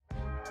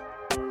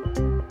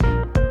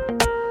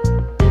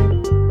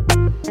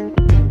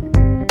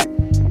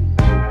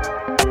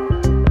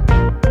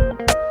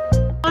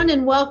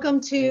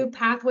welcome to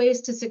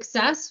Pathways to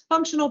Success,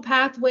 Functional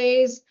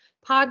Pathways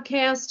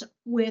podcast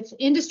with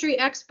industry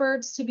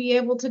experts to be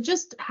able to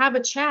just have a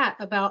chat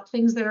about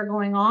things that are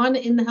going on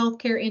in the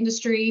healthcare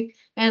industry.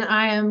 And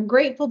I am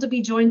grateful to be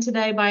joined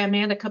today by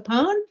Amanda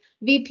Capone,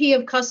 VP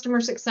of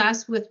Customer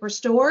Success with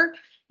Restore.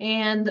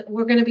 And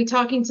we're going to be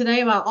talking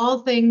today about all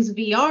things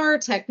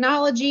VR,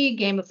 technology,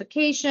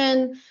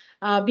 gamification,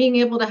 being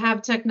able to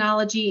have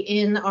technology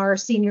in our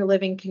senior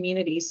living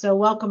community. So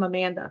welcome,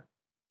 Amanda.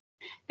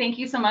 Thank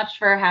you so much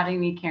for having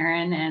me,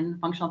 Karen, and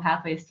Functional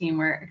Pathways team.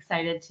 We're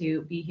excited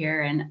to be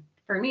here and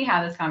for me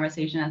have this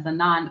conversation as a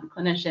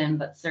non-clinician,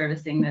 but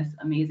servicing this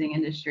amazing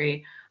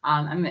industry.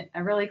 I'm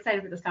really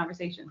excited for this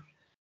conversation.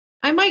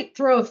 I might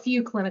throw a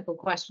few clinical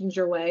questions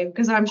your way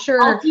because I'm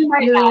sure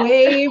you're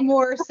way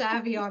more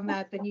savvy on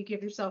that than you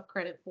give yourself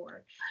credit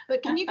for.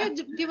 But can you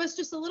give us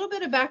just a little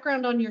bit of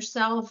background on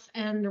yourself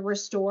and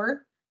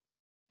Restore?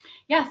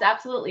 Yes,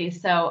 absolutely.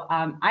 So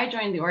I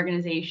joined the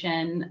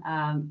organization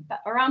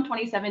around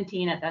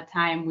 2017. At that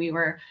time, we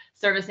were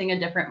servicing a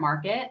different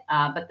market,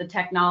 but the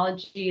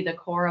technology, the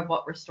core of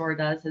what Restore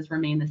does has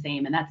remained the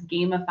same, and that's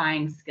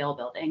gamifying skill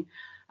building.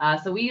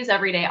 So we use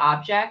everyday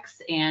objects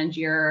and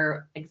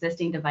your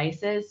existing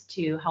devices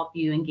to help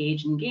you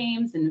engage in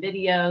games and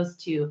videos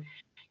to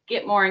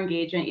get more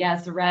engagement.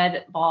 Yes,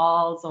 red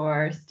balls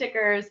or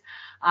stickers.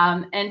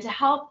 And to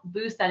help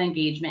boost that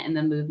engagement in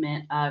the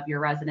movement of your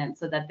residents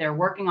so that they're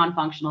working on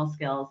functional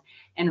skills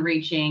and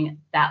reaching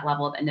that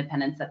level of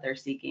independence that they're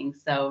seeking.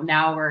 So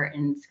now we're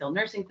in skilled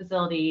nursing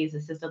facilities,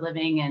 assisted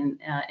living, and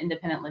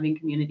independent living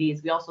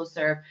communities. We also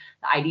serve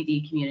the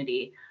IDD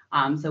community.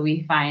 So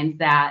we find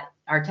that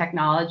our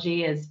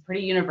technology is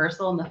pretty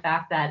universal in the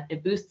fact that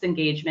it boosts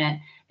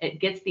engagement, it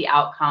gets the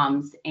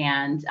outcomes.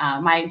 And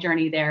my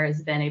journey there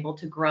has been able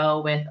to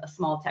grow with a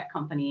small tech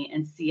company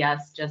and see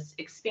us just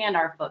expand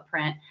our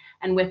footprint.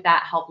 And with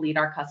that, help lead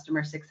our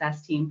customer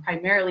success team,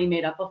 primarily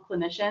made up of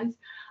clinicians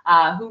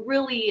who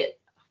really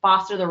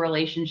foster the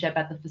relationship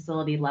at the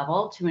facility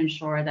level to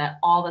ensure that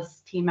all the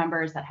team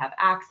members that have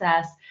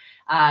access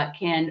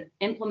can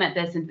implement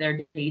this into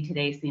their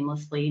day-to-day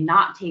seamlessly,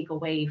 not take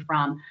away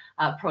from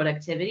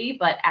productivity,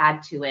 but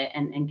add to it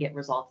and get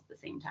results at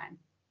the same time.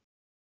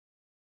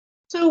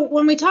 So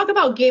when we talk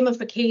about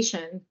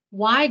gamification,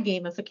 why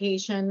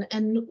gamification,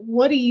 and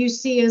what do you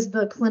see as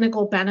the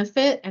clinical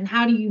benefit, and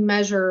how do you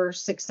measure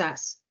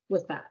success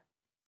with that?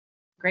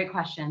 Great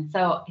question.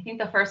 So I think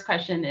the first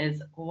question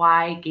is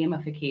why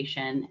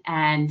gamification?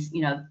 And,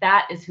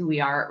 that is who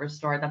we are at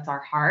Restore. That's our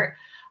heart.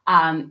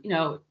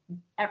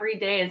 Every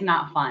day is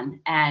not fun.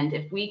 And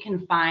if we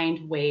can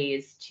find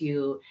ways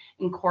to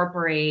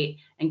incorporate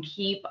and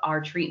keep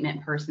our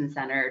treatment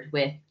person-centered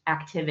with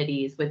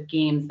activities, with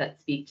games that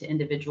speak to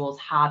individuals'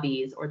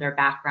 hobbies or their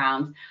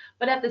backgrounds,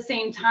 but at the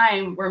same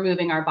time, we're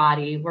moving our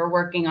body, we're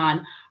working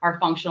on our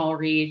functional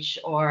reach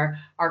or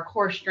our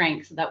core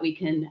strengths so that we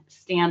can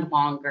stand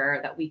longer,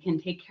 that we can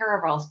take care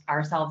of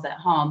ourselves at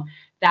home.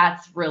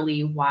 That's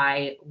really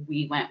why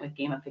we went with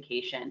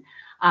gamification.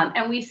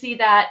 And we see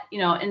that,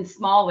 in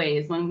small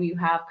ways when you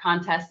have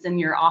contests in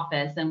your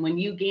office and when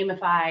you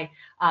gamify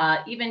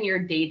even your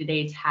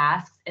day-to-day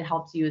tasks, it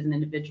helps you as an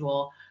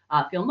individual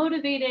feel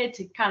motivated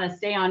to kind of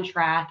stay on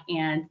track.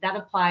 And that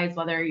applies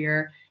whether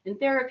you're in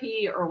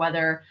therapy or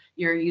whether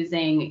you're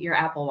using your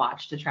Apple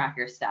Watch to track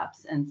your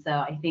steps. And so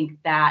I think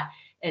that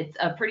it's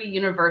a pretty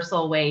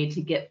universal way to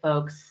get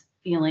folks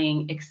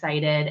feeling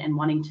excited and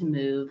wanting to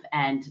move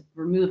and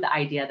remove the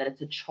idea that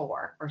it's a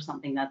chore or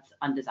something that's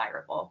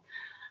undesirable.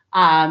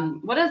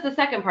 What is the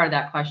second part of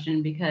that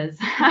question? Because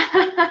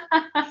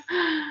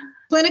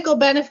clinical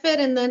benefit,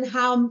 and then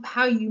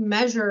how you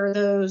measure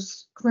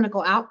those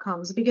clinical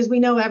outcomes, because we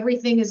know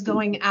everything is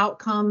going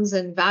outcomes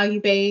and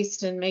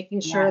value-based and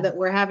making sure that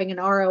we're having an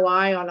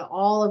ROI on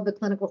all of the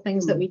clinical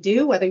things that we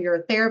do, whether you're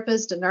a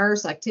therapist, a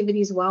nurse,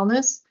 activities,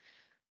 wellness.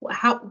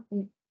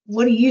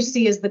 What do you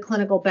see as the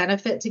clinical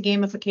benefit to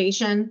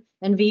gamification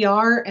and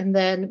VR, and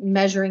then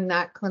measuring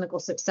that clinical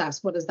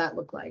success? What does that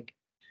look like?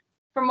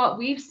 From what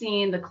we've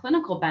seen, the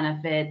clinical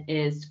benefit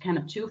is kind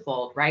of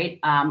twofold, right?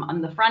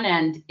 On the front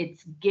end,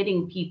 it's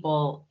getting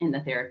people in the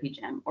therapy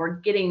gym or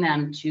getting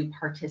them to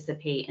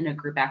participate in a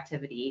group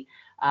activity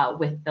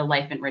with the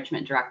life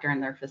enrichment director in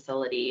their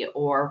facility,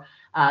 or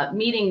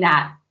meeting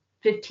that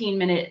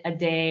 15-minute a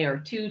day or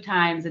 2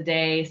 times a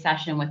day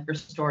session with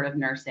restorative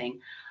nursing.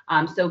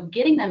 So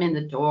getting them in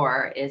the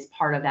door is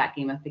part of that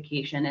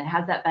gamification. It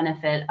has that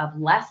benefit of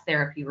less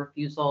therapy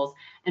refusals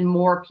and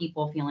more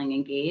people feeling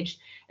engaged.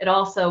 It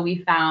also,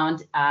 we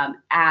found,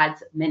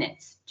 adds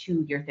minutes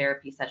to your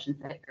therapy sessions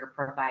that you're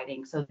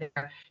providing. So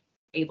they're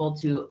able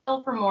to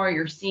bill for more,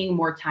 you're seeing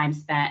more time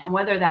spent, and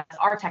whether that's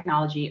our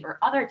technology or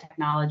other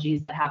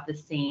technologies that have the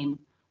same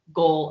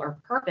goal or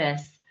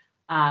purpose,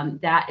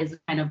 that is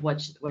kind of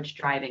what's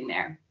driving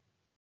there.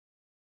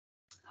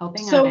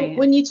 So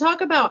when you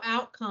talk about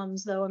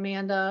outcomes, though,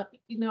 Amanda,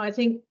 I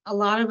think a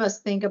lot of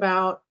us think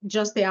about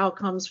just the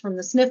outcomes from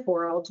the SNF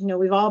world.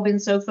 We've all been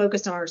so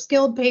focused on our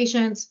skilled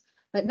patients,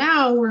 But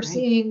now we're Right.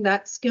 seeing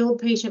that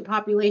skilled patient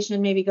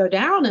population maybe go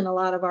down in a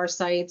lot of our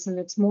sites, and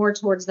it's more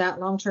towards that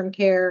long-term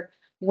care,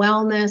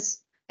 wellness,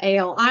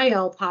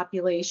 AL/IL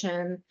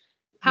population.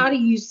 How do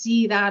you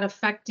see that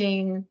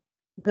affecting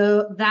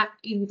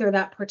either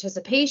that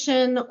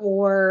participation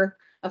or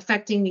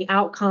affecting the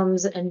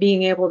outcomes and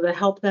being able to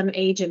help them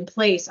age in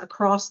place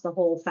across the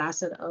whole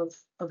facet of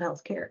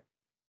healthcare?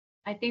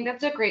 I think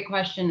that's a great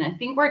question. I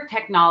think where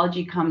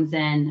technology comes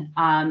in,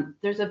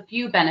 there's a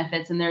few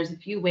benefits and there's a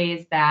few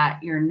ways that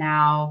you're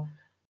now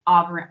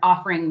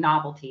offering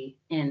novelty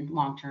in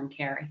long-term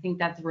care. I think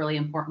that's a really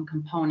important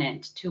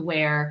component to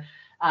where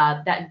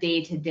that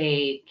day to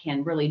day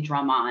can really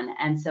drum on.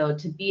 And so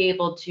to be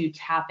able to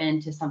tap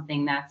into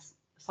something that's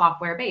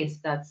software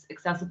based, that's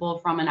accessible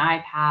from an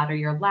iPad or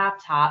your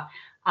laptop,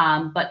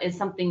 but is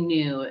something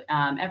new.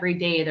 Every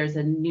day there's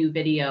a new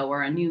video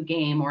or a new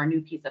game or a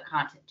new piece of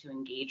content to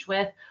engage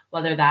with,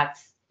 whether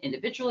that's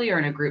individually or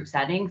in a group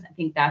settings. I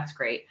think that's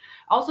great.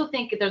 I also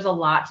think there's a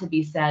lot to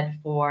be said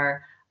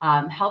for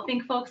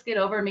helping folks get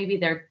over maybe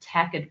their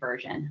tech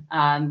aversion.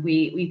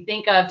 We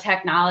think of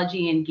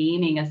technology and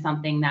gaming as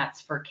something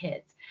that's for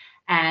kids.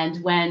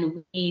 And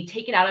when we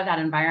take it out of that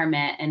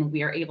environment and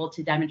we are able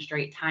to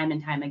demonstrate time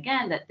and time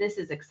again that this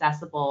is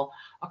accessible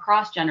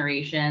across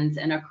generations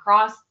and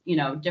across,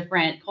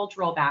 different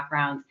cultural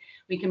backgrounds,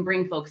 we can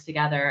bring folks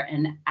together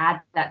and add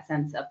that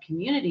sense of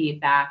community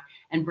back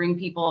and bring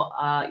people,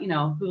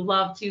 who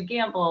love to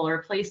gamble or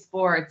play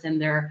sports, and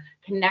they're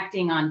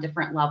connecting on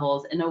different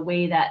levels in a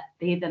way that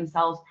they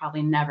themselves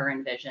probably never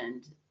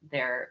envisioned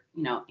their,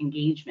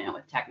 engagement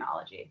with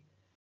technology.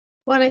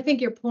 Well, and I think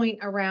your point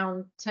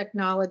around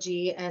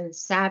technology and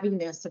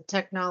savviness of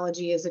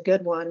technology is a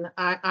good one.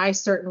 I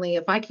certainly,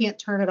 if I can't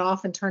turn it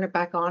off and turn it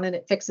back on and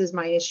it fixes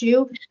my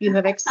issue, you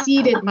have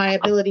exceeded my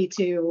ability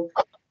to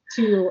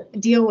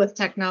deal with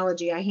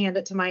technology. I hand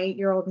it to my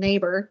 8-year-old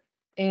neighbor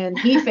and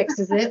he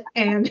fixes it,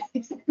 and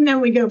then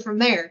we go from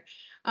there.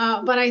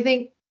 But I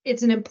think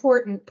it's an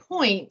important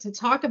point to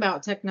talk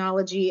about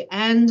technology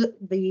and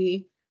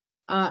the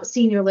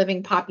senior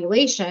living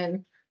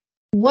population.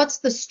 What's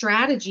the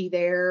strategy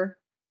there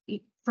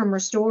from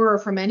Restore or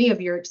from any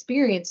of your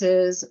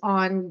experiences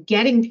on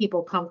getting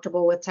people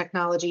comfortable with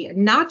technology, and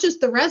not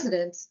just the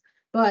residents,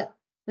 but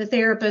the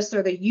therapists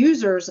or the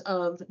users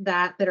of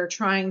that are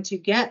trying to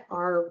get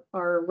our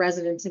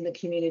residents in the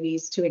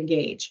communities to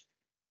engage?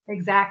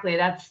 Exactly.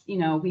 That's,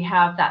 we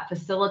have that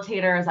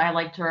facilitator, as I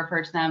like to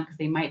refer to them, because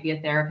they might be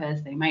a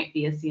therapist, they might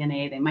be a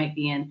CNA, they might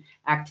be in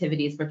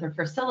activities, but they're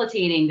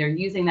facilitating, they're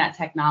using that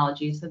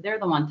technology. So they're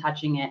the one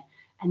touching it.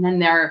 And then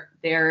they're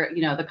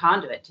the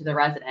conduit to the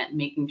resident,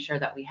 making sure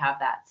that we have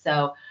that.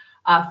 So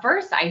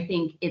first, I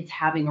think it's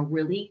having a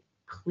really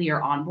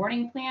clear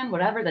onboarding plan,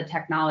 whatever the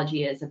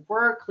technology is. If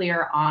we're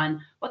clear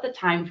on what the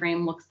time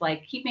frame looks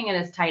like, keeping it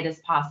as tight as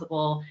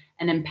possible,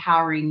 and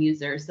empowering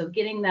users. So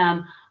getting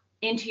them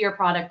into your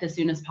product as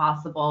soon as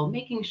possible,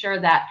 making sure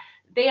that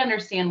they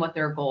understand what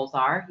their goals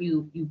are.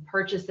 You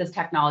purchase this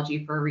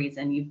technology for a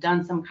reason. You've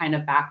done some kind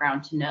of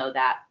background to know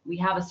that we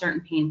have a certain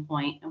pain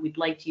point and we'd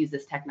like to use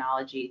this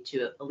technology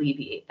to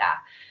alleviate that.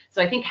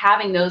 So I think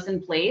having those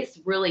in place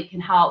really can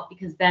help,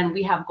 because then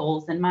we have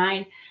goals in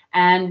mind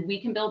and we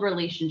can build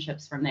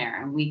relationships from there,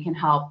 and we can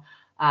help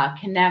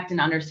connect and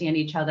understand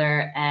each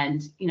other.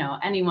 And,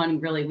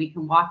 anyone really, we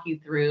can walk you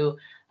through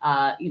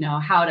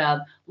how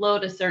to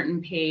load a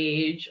certain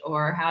page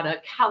or how to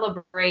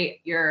calibrate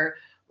your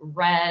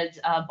red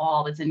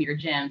ball that's in your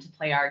gym to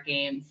play our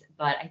games.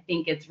 But I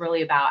think it's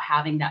really about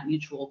having that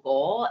mutual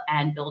goal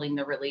and building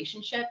the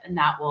relationship, and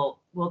that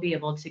we'll be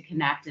able to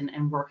connect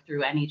and work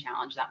through any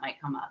challenge that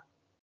might come up.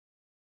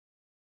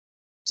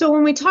 So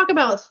when we talk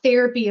about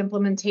therapy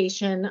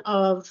implementation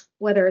of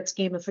whether it's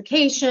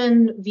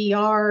gamification,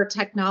 VR,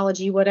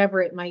 technology,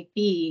 whatever it might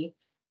be,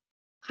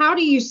 how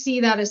do you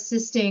see that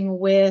assisting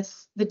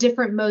with the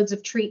different modes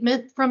of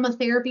treatment from a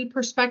therapy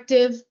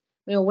perspective?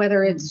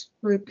 Whether it's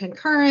group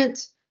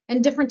concurrent,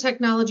 and different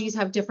technologies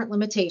have different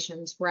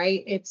limitations,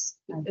 right? It's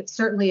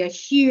certainly a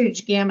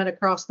huge gamut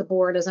across the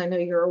board, as I know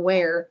you're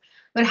aware.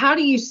 But how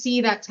do you see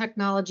that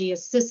technology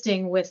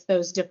assisting with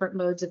those different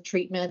modes of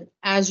treatment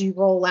as you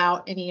roll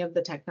out any of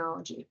the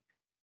technology?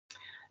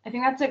 I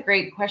think that's a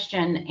great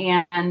question.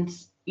 And,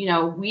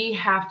 we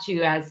have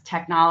to, as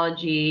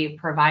technology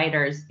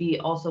providers, be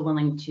also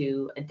willing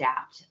to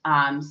adapt.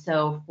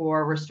 So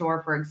for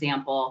Restore, for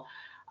example,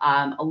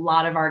 a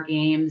lot of our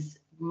games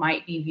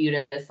might be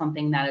viewed as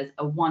something that is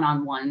a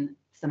one-on-one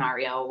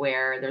scenario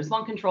where there's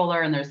one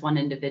controller and there's one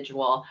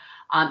individual.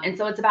 And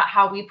so it's about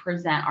how we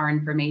present our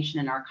information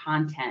and our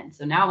content.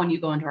 So now when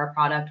you go into our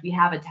product, we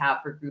have a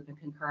tab for group and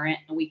concurrent,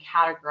 and we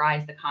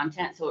categorize the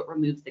content so it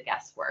removes the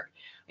guesswork.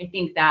 I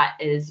think that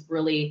is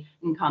really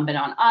incumbent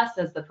on us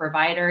as the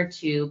provider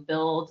to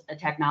build a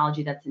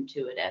technology that's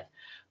intuitive.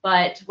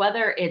 But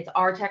whether it's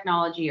our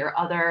technology or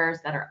others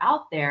that are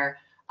out there,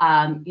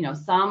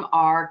 some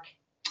are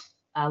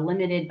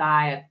limited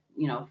by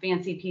a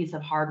fancy piece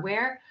of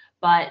hardware,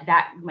 but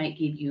that might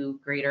give you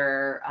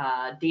greater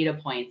data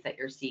points that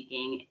you're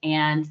seeking.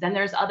 And then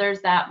there's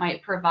others that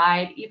might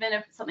provide, even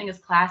if something as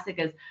classic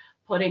as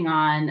putting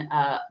on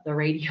the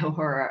radio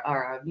or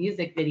a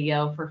music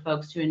video for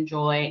folks to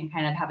enjoy and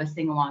kind of have a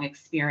sing-along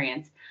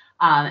experience.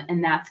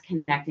 And that's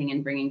connecting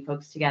and bringing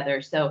folks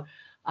together. So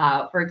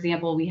for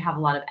example, we have a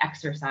lot of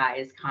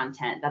exercise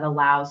content that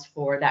allows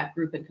for that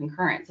group and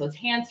concurrent. So it's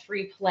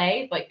hands-free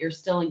play, but you're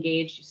still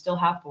engaged. You still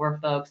have 4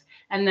 folks.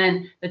 And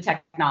then the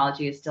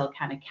technology is still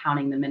kind of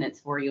counting the minutes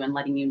for you and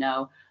letting you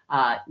know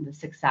the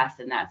success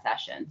in that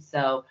session.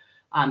 So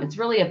it's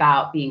really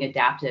about being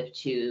adaptive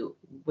to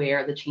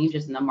where the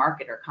changes in the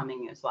market are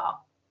coming as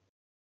well.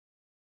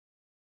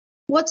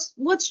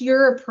 What's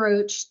your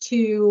approach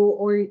to,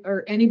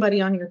 or anybody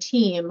on your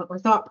team or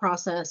thought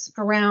process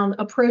around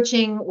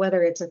approaching,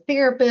 whether it's a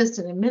therapist,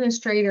 an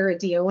administrator, a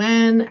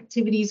DON,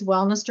 activities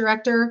wellness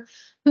director,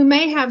 who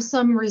may have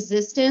some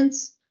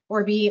resistance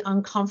or be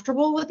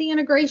uncomfortable with the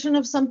integration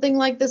of something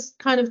like this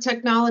kind of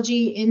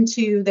technology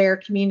into their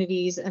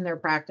communities and their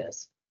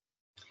practice?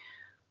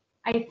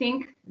 I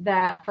think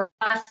that for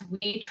us,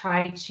 we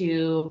try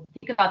to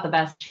think about the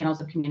best channels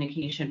of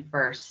communication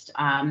first,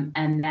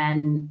 and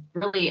then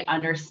really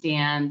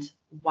understand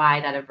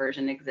why that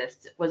aversion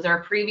exists. Was there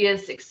a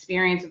previous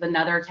experience with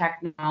another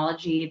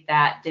technology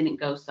that didn't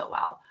go so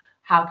well?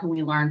 How can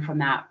we learn from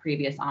that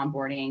previous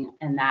onboarding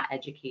and that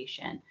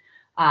education?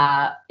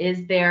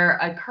 Is there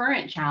a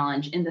current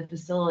challenge in the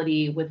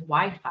facility with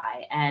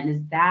Wi-Fi? And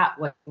is that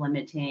what's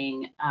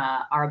limiting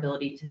our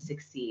ability to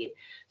succeed?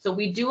 So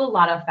we do a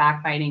lot of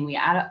fact finding. We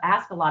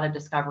ask a lot of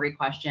discovery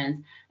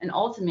questions. And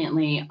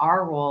ultimately,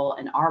 our role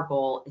and our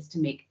goal is to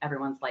make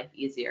everyone's life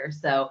easier.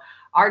 So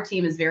our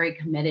team is very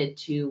committed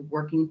to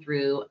working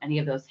through any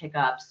of those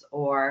hiccups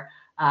or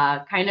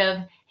kind of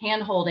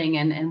hand-holding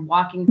and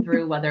walking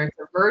through, whether it's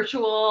a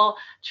virtual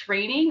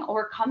training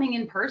or coming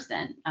in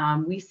person.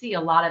 We see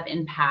a lot of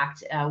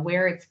impact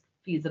where it's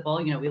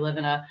feasible. You know, we live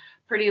in a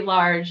pretty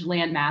large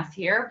landmass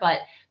here,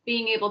 but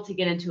being able to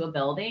get into a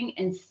building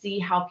and see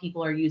how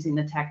people are using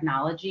the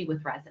technology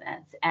with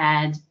residents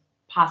and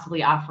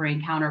possibly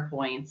offering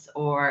counterpoints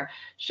or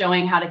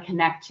showing how to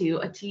connect to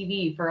a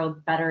TV for a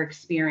better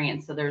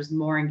experience. So there's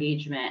more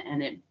engagement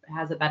and it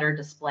has a better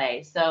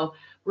display. So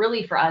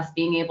really for us,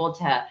 being able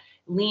to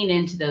lean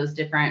into those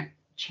different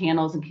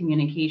channels and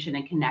communication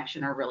and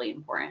connection are really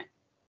important.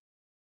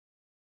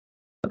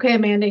 Okay,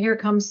 Amanda, here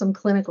comes some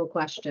clinical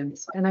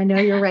questions, and I know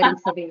you're ready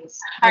for these.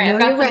 I know I've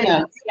got you're some ready.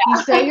 notes, yeah.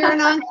 You say you're a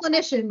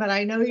non-clinician, but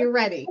I know you're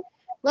ready.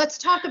 Let's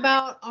talk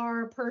about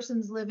our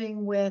persons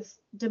living with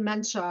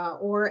dementia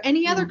or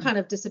any other kind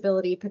of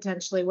disability,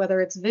 potentially,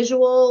 whether it's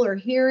visual or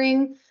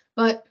hearing.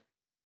 But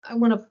I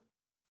want to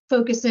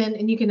focus in,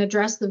 and you can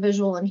address the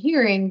visual and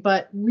hearing,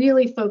 but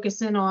really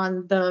focus in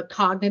on the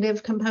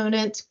cognitive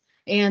component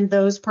and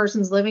those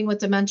persons living with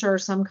dementia or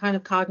some kind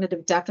of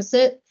cognitive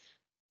deficit.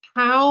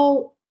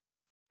 How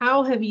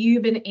have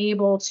you been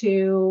able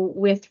to,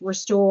 with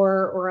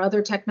Restore or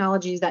other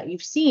technologies that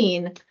you've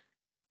seen,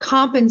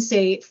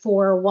 compensate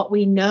for what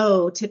we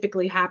know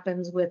typically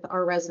happens with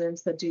our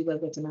residents that do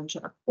live with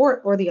dementia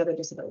or the other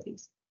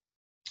disabilities?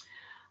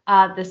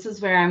 This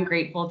is where I'm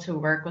grateful to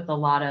work with a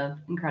lot of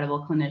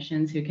incredible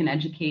clinicians who can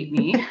educate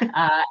me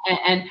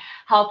and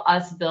help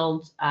us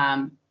build,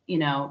 a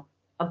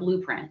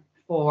blueprint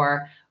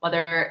for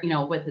whether,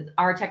 with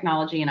our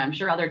technology, and I'm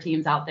sure other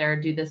teams out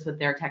there do this with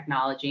their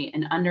technology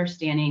and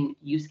understanding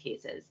use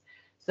cases.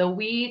 So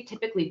we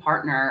typically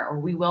partner, or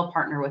we will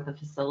partner with a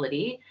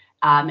facility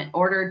in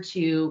order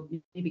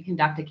to maybe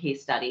conduct a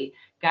case study,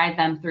 guide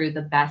them through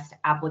the best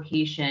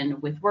application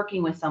with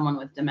working with someone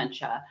with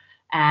dementia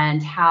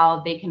and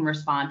how they can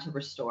respond to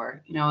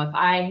Restore. If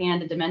I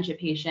hand a dementia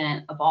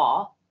patient a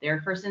ball,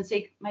 their first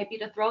instinct might be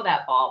to throw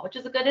that ball, which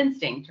is a good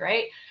instinct,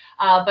 right?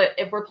 But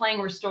if we're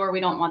playing Restore, we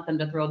don't want them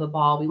to throw the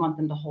ball. We want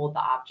them to hold the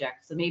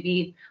object. So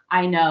maybe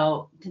I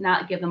know to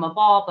not give them a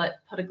ball,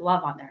 but put a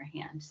glove on their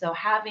hand. So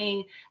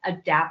having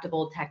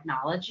adaptable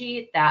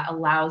technology that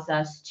allows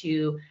us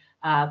to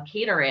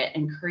cater it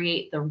and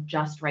create the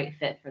just right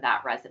fit for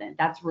that resident.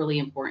 That's really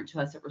important to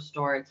us at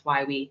Restore. It's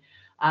why we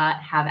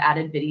have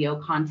added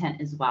video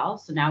content as well.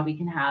 So now we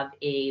can have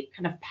a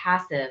kind of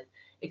passive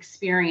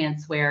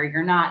experience where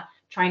you're not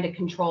trying to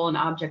control an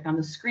object on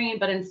the screen,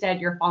 but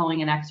instead you're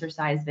following an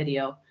exercise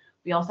video.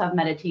 We also have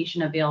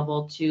meditation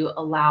available to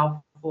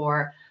allow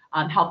for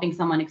helping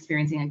someone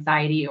experiencing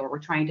anxiety, or we're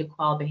trying to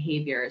quell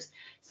behaviors.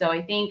 So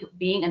I think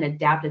being an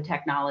adaptive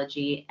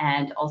technology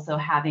and also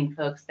having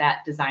folks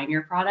that design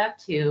your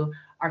product who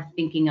are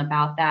thinking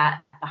about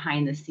that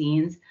behind the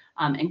scenes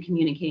and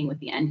communicating with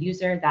the end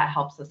user, that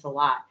helps us a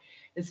lot.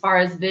 As far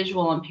as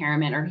visual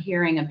impairment or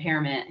hearing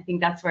impairment, I think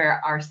that's where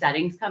our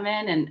settings come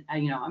in. And,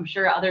 I'm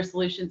sure other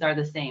solutions are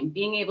the same.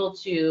 Being able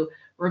to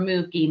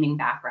remove gaming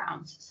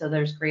backgrounds, so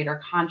there's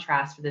greater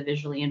contrast for the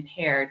visually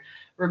impaired,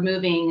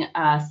 removing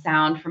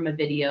sound from a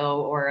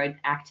video or an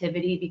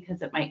activity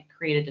because it might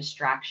create a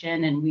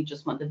distraction and we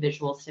just want the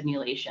visual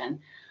stimulation.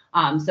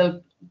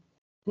 So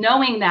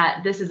knowing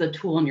that this is a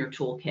tool in your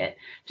toolkit.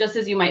 Just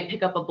as you might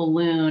pick up a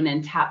balloon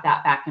and tap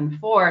that back and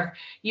forth,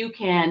 you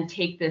can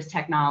take this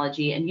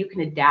technology and you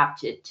can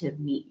adapt it to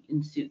meet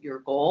and suit your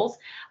goals.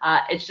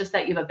 It's just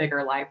that you have a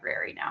bigger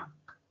library now.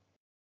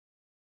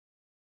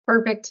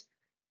 Perfect.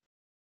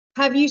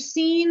 Have you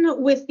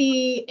seen with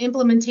the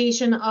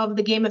implementation of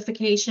the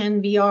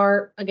gamification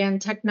VR, again,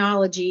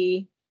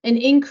 technology, an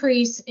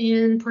increase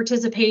in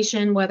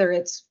participation, whether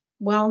it's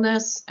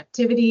wellness,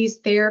 activities,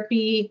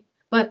 therapy,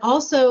 but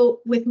also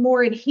with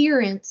more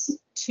adherence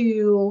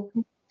to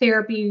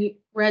therapy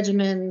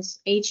regimens,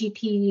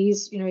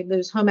 HEPs,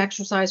 those home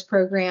exercise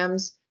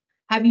programs?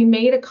 Have you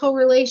made a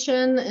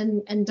correlation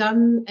and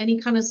done any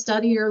kind of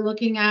study or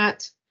looking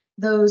at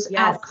those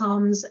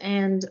outcomes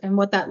and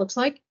what that looks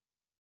like?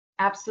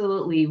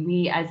 Absolutely.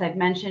 We, as I've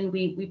mentioned,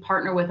 we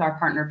partner with our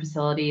partner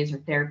facilities or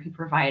therapy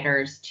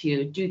providers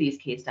to do these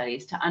case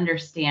studies to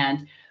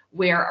understand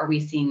where are we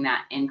seeing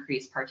that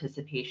increased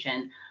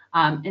participation.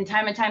 And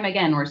time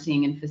again, we're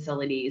seeing in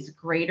facilities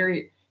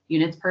greater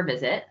units per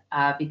visit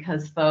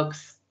because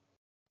folks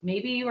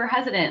maybe were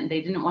hesitant.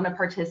 They didn't want to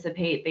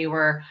participate. They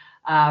were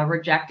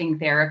rejecting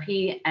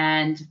therapy,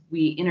 and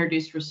we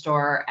introduced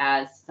Restore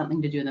as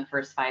something to do in the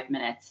first 5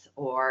 minutes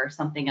or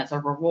something as a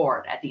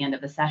reward at the end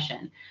of a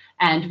session.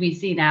 And we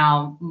see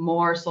now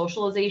more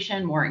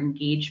socialization, more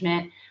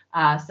engagement,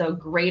 so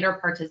greater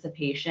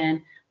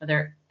participation,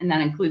 and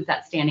that includes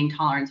that standing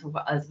tolerance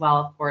as well,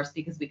 of course,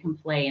 because we can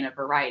play in a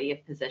variety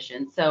of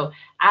positions. So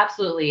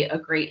absolutely a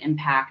great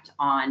impact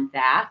on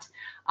that.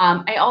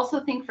 I also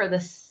think for the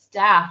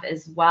staff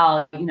as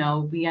well,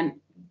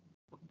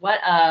 what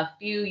a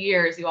few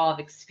years you all have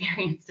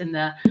experienced in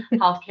the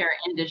healthcare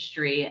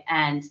industry,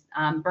 and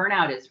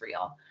burnout is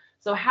real.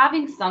 So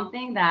having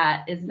something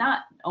that is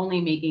not only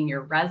making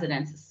your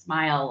residents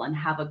smile and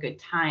have a good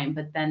time,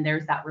 but then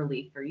there's that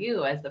relief for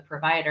you as the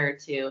provider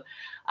to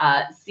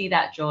see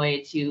that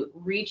joy, to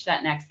reach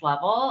that next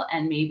level,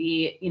 and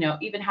maybe,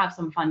 even have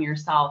some fun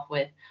yourself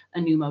with a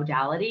new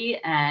modality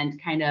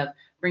and kind of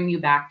bring you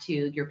back to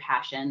your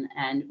passion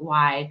and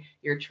why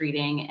you're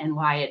treating and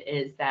why it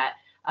is that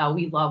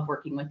we love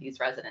working with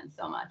these residents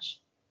so much.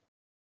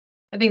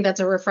 I think that's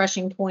a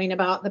refreshing point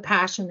about the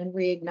passion and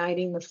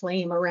reigniting the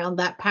flame around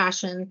that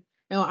passion.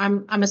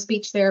 I'm a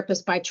speech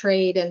therapist by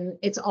trade, and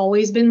it's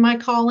always been my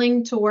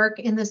calling to work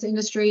in this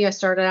industry. I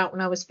started out when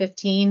I was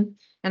 15,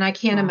 and I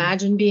can't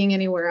imagine being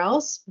anywhere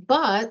else.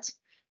 But,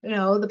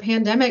 the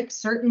pandemic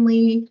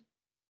certainly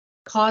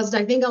caused,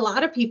 I think, a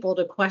lot of people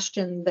to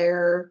question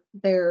their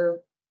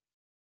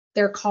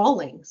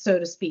calling, so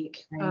to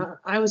speak. Right.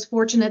 I was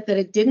fortunate that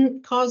it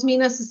didn't cause me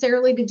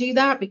necessarily to do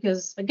that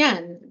because,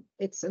 again,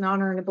 it's an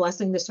honor and a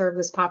blessing to serve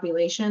this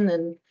population.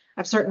 And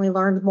I've certainly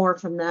learned more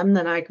from them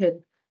than I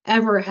could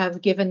ever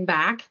have given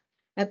back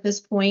at this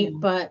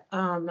point. But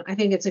I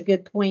think it's a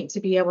good point to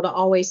be able to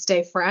always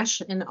stay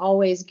fresh and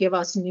always give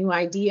us new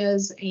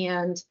ideas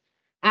and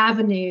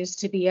avenues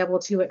to be able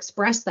to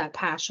express that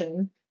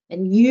passion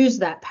and use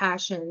that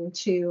passion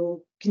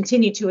to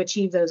continue to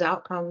achieve those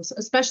outcomes,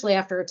 especially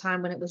after a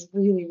time when it was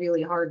really,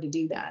 really hard to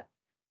do that.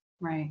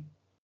 Right.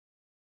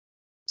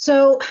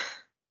 So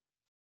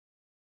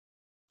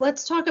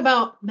let's talk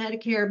about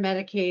Medicare,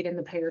 Medicaid, and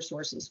the payer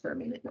sources for a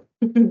minute.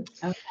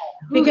 Okay.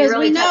 Because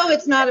we know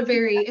it's not a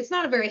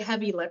very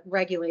heavy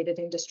regulated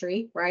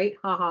industry, right?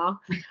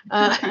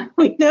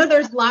 We know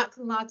there's lots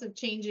and lots of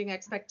changing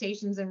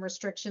expectations and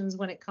restrictions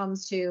when it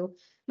comes to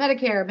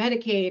Medicare,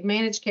 Medicaid,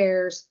 managed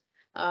cares,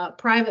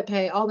 private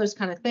pay, all those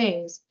kind of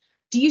things.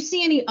 Do you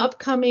see any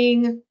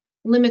upcoming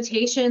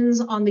limitations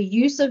on the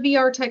use of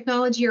VR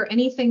technology or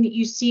anything that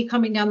you see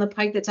coming down the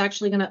pike that's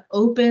actually going to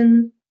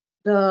open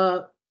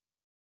the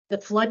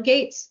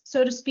floodgates,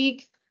 so to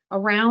speak,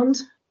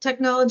 around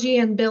technology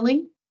and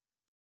billing?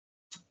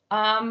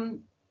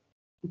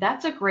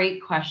 That's a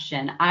great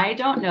question. I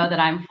don't know that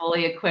I'm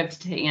fully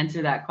equipped to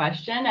answer that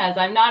question, as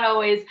I'm not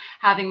always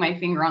having my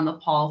finger on the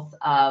pulse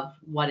of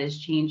what is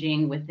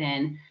changing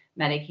within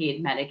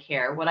Medicaid,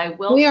 Medicare. What I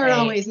will we say, aren't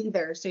always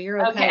either, so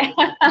you're okay.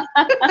 What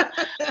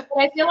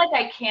I feel like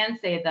I can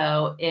say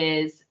though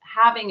is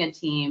having a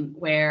team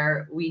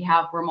where we're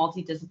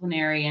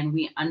multidisciplinary and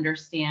we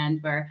understand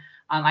where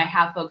I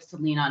have folks to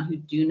lean on who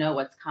do know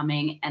what's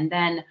coming, and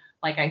then,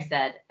 like I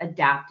said,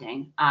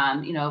 adapting.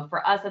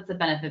 For us, that's the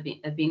benefit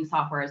of being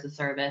software as a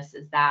service,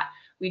 is that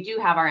we do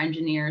have our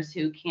engineers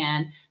who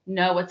can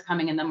know what's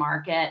coming in the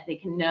market. They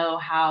can know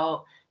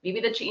how maybe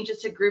the changes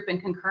to group and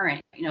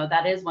concurrent.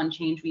 That is one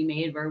change we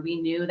made where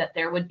we knew that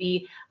there would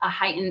be a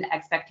heightened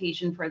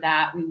expectation for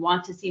that. We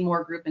want to see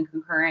more group and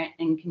concurrent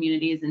in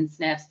communities and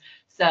SNFs.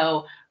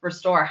 So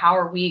Restore, how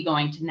are we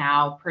going to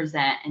now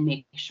present and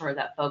make sure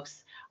that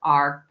folks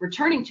are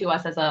returning to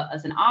us as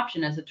an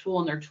option, as a tool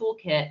in their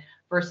toolkit,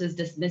 versus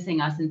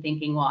dismissing us and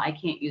thinking, well, I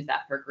can't use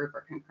that for group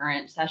or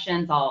concurrent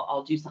sessions.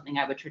 I'll do something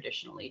I would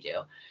traditionally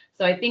do.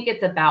 So I think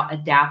it's about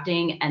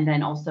adapting and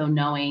then also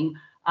knowing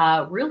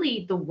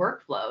really the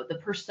workflow, the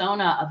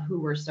persona of who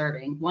we're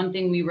serving. One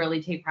thing we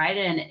really take pride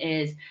in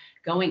is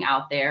going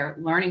out there,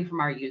 learning from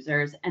our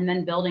users, and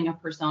then building a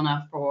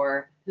persona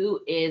for who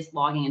is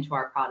logging into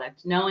our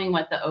product, knowing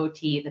what the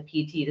OT, the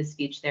PT, the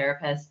speech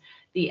therapist,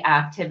 the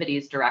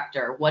activities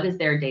director, what does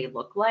their day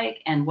look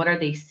like, and what are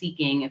they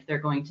seeking if they're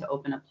going to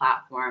open a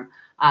platform?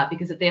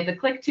 Because if they have to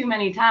click too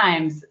many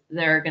times,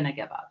 they're going to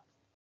give up.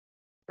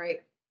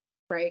 Right,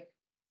 right.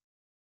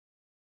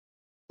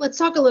 Let's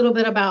talk a little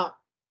bit about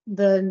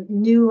the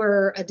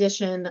newer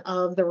edition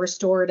of the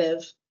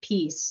restorative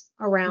piece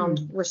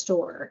around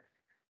Restore.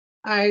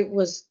 I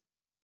was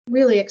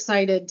really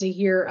excited to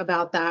hear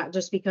about that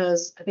just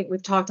because I think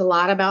we've talked a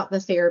lot about the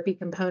therapy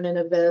component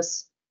of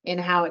this and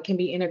how it can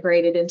be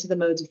integrated into the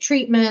modes of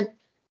treatment,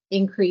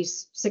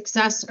 increase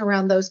success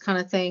around those kind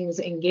of things,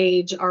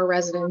 engage our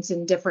residents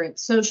in different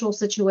social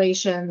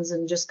situations,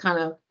 and just kind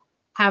of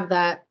have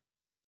that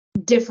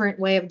different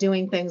way of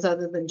doing things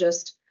other than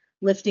just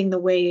lifting the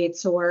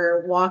weights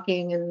or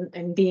walking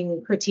and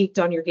being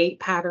critiqued on your gait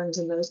patterns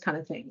and those kind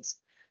of things.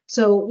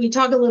 So we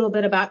talk a little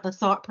bit about the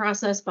thought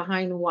process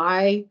behind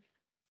why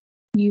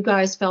you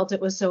guys felt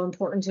it was so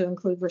important to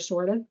include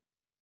restorative.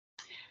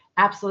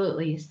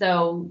 Absolutely.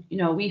 So,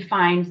 we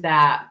find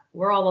that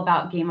we're all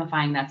about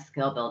gamifying that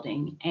skill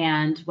building.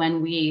 And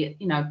when we,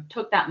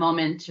 took that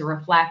moment to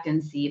reflect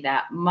and see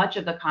that much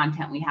of the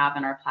content we have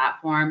on our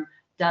platform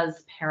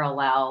does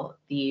parallel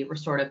the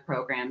restorative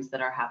programs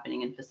that are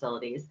happening in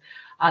facilities.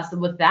 So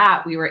with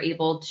that, we were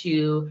able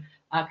to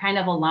kind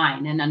of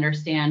align and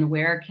understand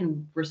where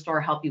can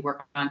Restore help you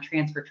work on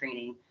transfer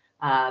training,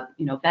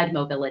 bed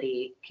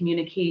mobility,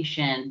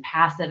 communication,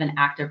 passive and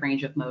active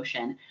range of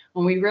motion.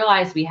 When we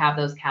realize we have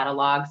those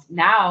catalogs,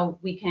 now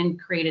we can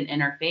create an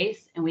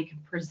interface and we can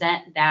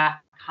present that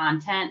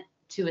content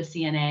to a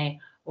CNA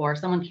or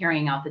someone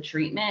carrying out the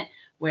treatment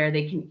where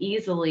they can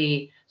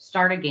easily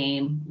start a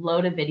game,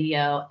 load a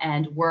video,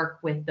 and work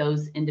with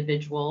those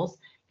individuals,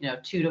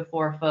 2 to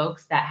 4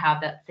 folks that have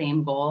that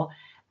same goal.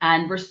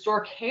 And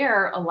Restore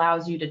Care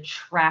allows you to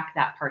track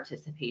that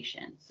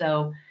participation.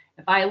 So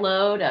if I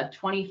load a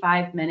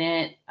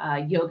 25-minute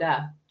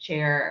yoga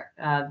chair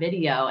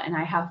video and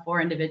I have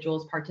 4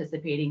 individuals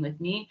participating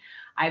with me,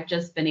 I've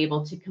just been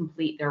able to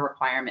complete their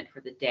requirement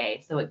for the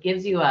day. So it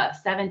gives you a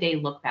 7-day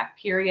look back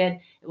period.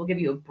 It will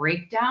give you a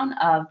breakdown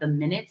of the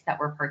minutes that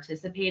were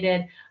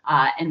participated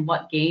and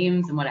what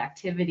games and what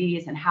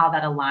activities and how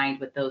that aligned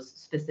with those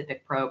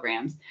specific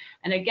programs.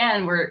 And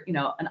again, we're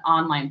an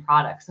online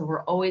product, so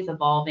we're always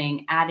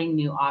evolving, adding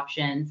new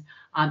options,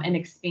 and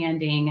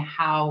expanding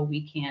how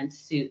we can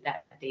suit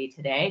that day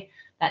to day.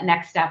 That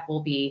next step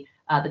will be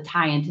the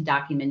tie into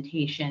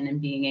documentation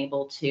and being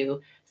able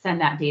to send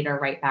that data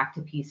right back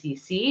to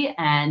PCC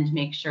and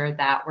make sure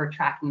that we're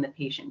tracking the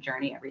patient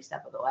journey every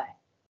step of the way.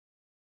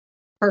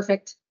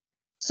 Perfect.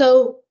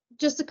 So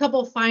just a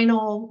couple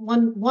final,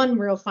 one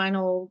real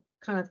final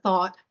kind of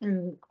thought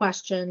and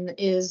question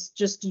is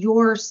just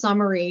your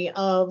summary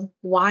of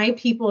why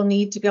people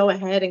need to go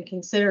ahead and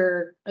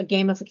consider a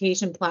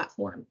gamification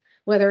platform,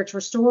 whether it's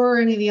Restore or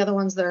any of the other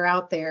ones that are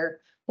out there.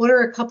 What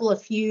are a couple of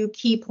few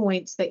key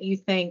points that you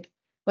think,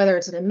 whether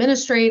it's an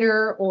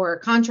administrator or a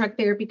contract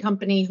therapy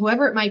company,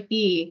 whoever it might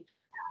be,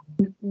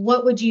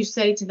 what would you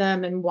say to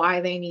them and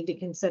why they need to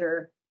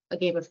consider a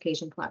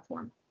gamification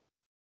platform?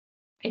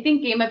 I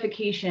think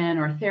gamification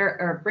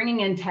or bringing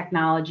in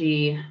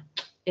technology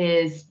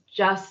is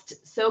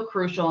just so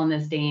crucial in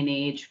this day and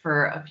age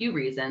for a few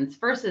reasons.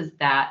 First is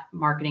that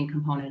marketing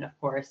component, of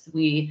course.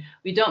 We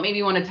don't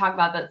maybe want to talk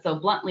about that so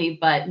bluntly,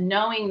 but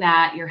knowing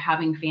that you're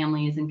having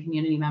families and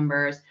community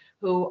members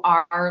who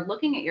are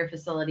looking at your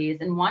facilities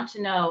and want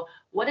to know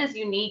what is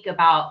unique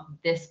about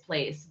this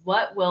place,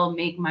 what will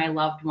make my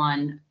loved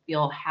one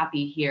feel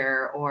happy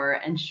here or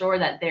ensure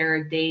that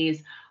their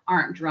days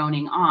aren't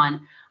droning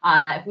on.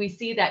 If we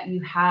see that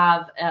you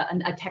have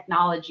a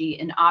technology,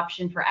 an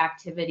option for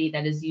activity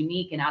that is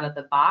unique and out of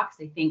the box,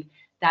 I think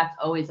that's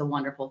always a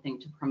wonderful thing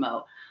to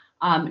promote.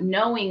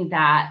 Knowing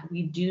that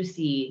we do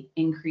see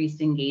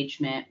increased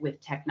engagement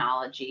with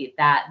technology,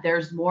 that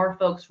there's more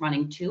folks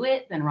running to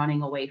it than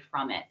running away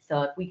from it.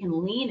 So if we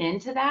can lean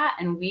into that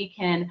and we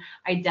can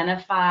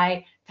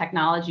identify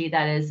technology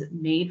that is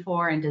made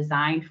for and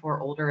designed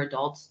for older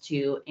adults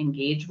to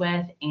engage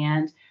with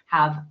and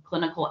have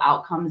clinical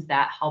outcomes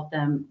that help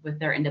them with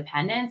their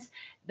independence,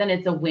 then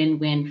it's a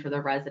win-win for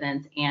the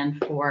residents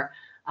and for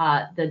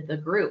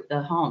the group,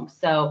 the home.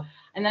 So,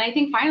 and then I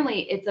think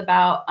finally it's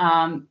about,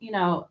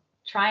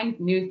 trying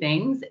new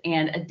things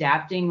and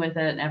adapting with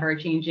an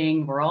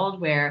ever-changing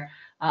world where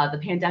the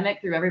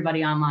pandemic threw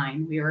everybody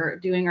online. We were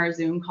doing our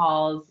Zoom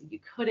calls. You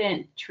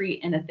couldn't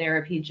treat in a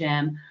therapy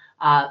gym,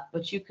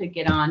 but you could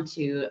get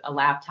onto a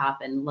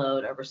laptop and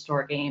load a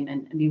Restore game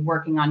and be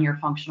working on your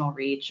functional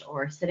reach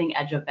or sitting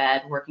edge of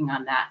bed, working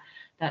on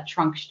that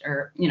trunk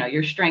or,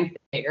 your strength,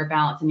 your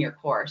balance, and your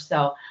core.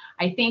 So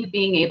I think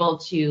being able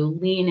to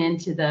lean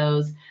into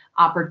those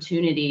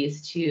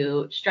opportunities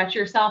to stretch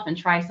yourself and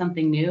try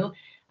something new.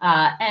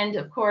 And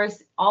of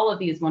course, all of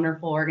these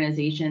wonderful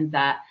organizations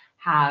that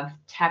have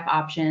tech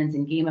options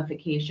and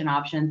gamification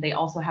options. They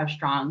also have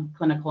strong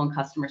clinical and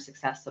customer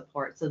success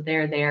support. So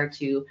they're there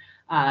to,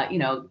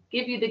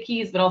 give you the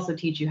keys, but also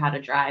teach you how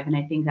to drive. And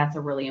I think that's a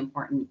really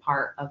important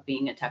part of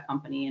being a tech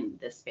company in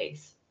this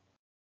space.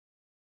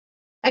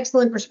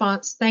 Excellent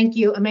response. Thank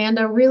you,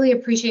 Amanda. Really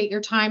appreciate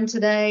your time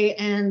today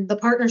and the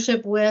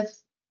partnership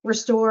with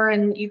Restore.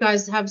 And you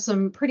guys have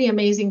some pretty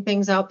amazing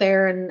things out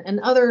there, and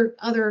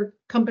other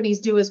companies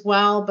do as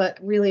well, but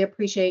really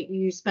appreciate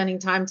you spending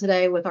time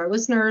today with our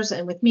listeners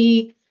and with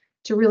me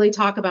to really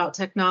talk about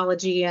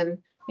technology and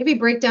maybe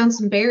break down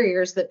some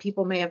barriers that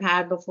people may have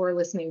had before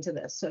listening to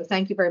this. So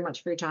thank you very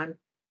much for your time.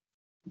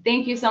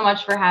 Thank you so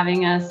much for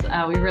having us.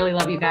 We really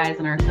love you guys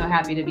and are so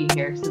happy to be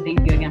here. So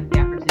thank you again for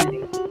the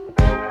opportunity.